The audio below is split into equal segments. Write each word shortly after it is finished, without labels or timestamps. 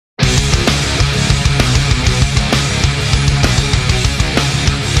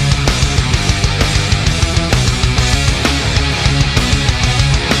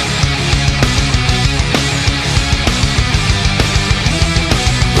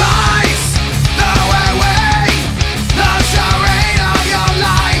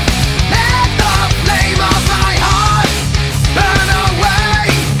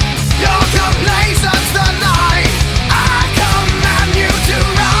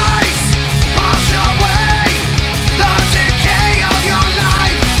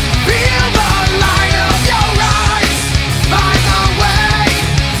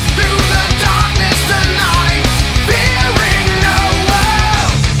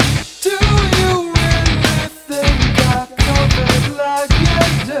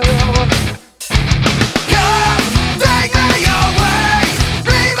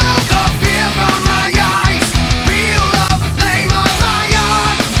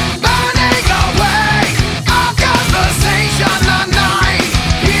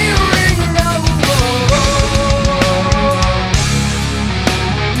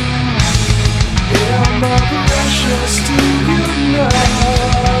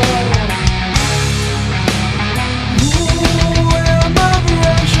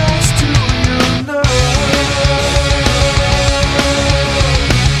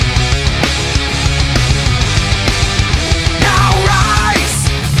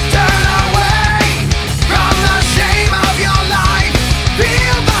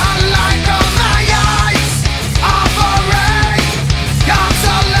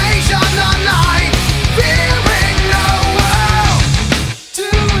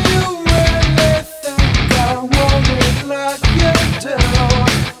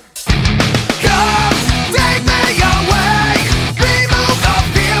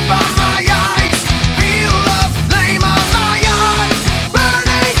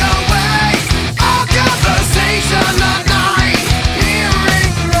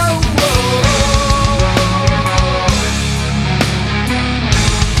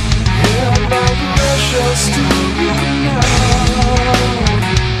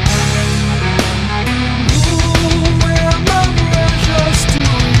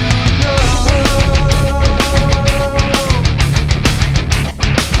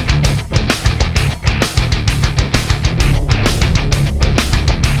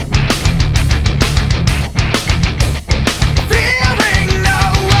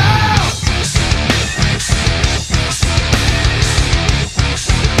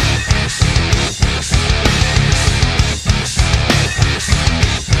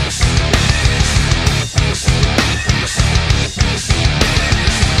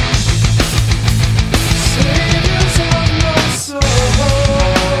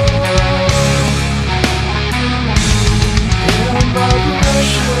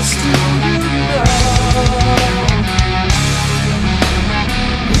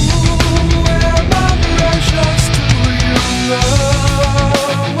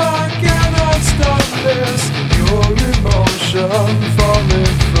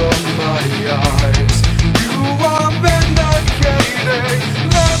eyes. You are vindicated,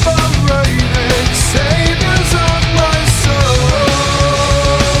 liberated, saviors of my soul.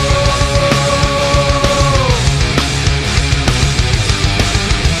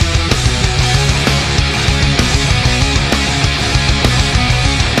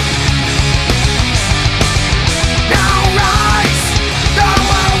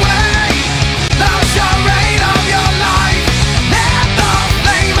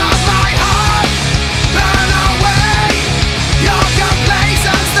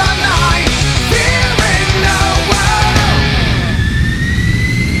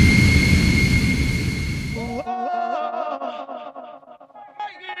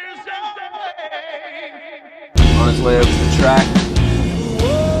 On his way over to the track.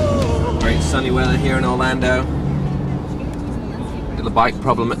 Great sunny weather here in Orlando. Got a bike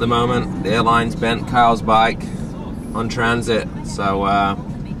problem at the moment. The airline's bent Kyle's bike on transit, so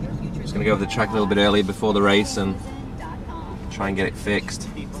just gonna go over the track a little bit early before the race and try and get it fixed.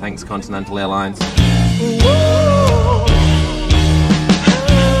 Thanks, Continental Airlines.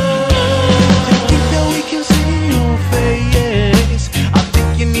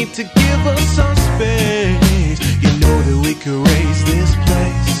 To give us some space, you know that we could raise this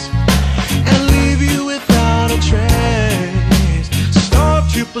place and leave you without a trace.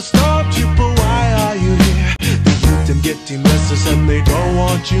 Stormtrooper, why are you here? The youth them getting restless and they don't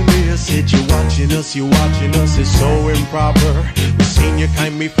want you near. Said you're watching us, it's so improper. We've seen your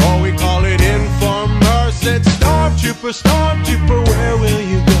kind before, we call it informer. Said Stormtrooper, where will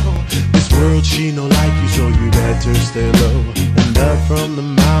you go? This world, she no like you, so you better stay low. And up from the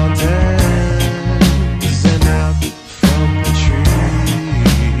mountains and out from the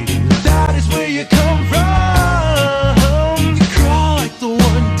trees, that is where you come from. You crawl like the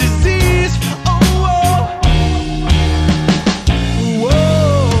one disease. Oh, whoa,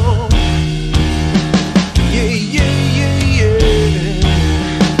 whoa, yeah, yeah, yeah, yeah.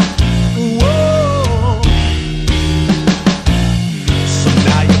 Whoa. So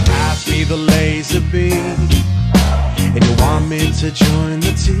now you pass me the laser beam and you want me to join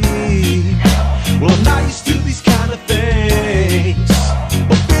the team. Well, I'm not used to these kind of things,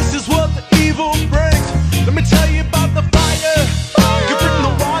 but this is what the evil brings. Let me tell you about the fire. You bring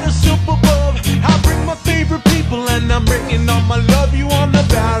the water soup above. I bring my favorite people and I'm bringing all my love. You on the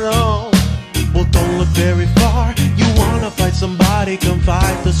battle. Well, don't look very far. You wanna fight somebody, come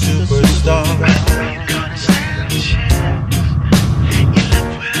fight the superstar. You gonna stand a chance. You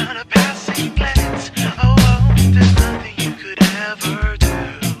left without a passing glance. Oh, there's nothing you could ever do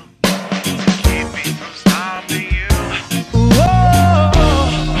to keep me from stopping you. Whoa,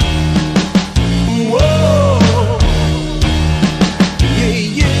 whoa, yeah,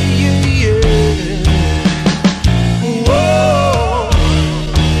 yeah, yeah, yeah. Whoa,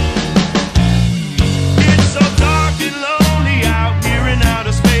 it's so dark and lonely out here in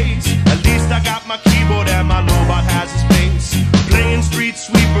outer space. At least I got my keyboard and my robot has his face, playing street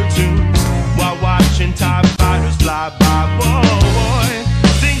sweeper tunes while watching TIE fighters fly by. Whoa, boy,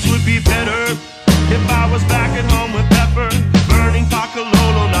 things would be better if I was back at home with Pepper, burning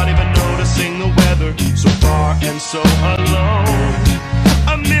Pacololo, not even noticing the weather. So far and so alone,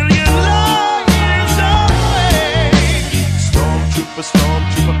 a million light years away.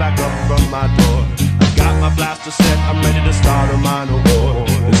 Stormtrooper, back up from my door. I got my blaster set, I'm ready to start a minor war.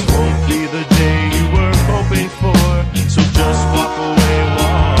 This won't be the day you were hoping for, so just walk away,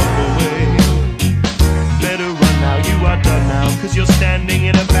 walk away. Better run now, you are done now, cause you're standing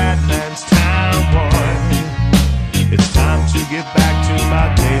in a bad man's town, boy. It's time to get back to my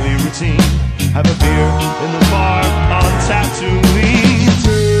daily routine. Have a beer in the bar on Tatooine.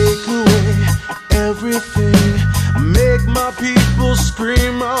 Take away everything, make my people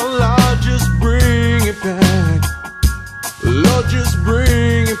scream out loud.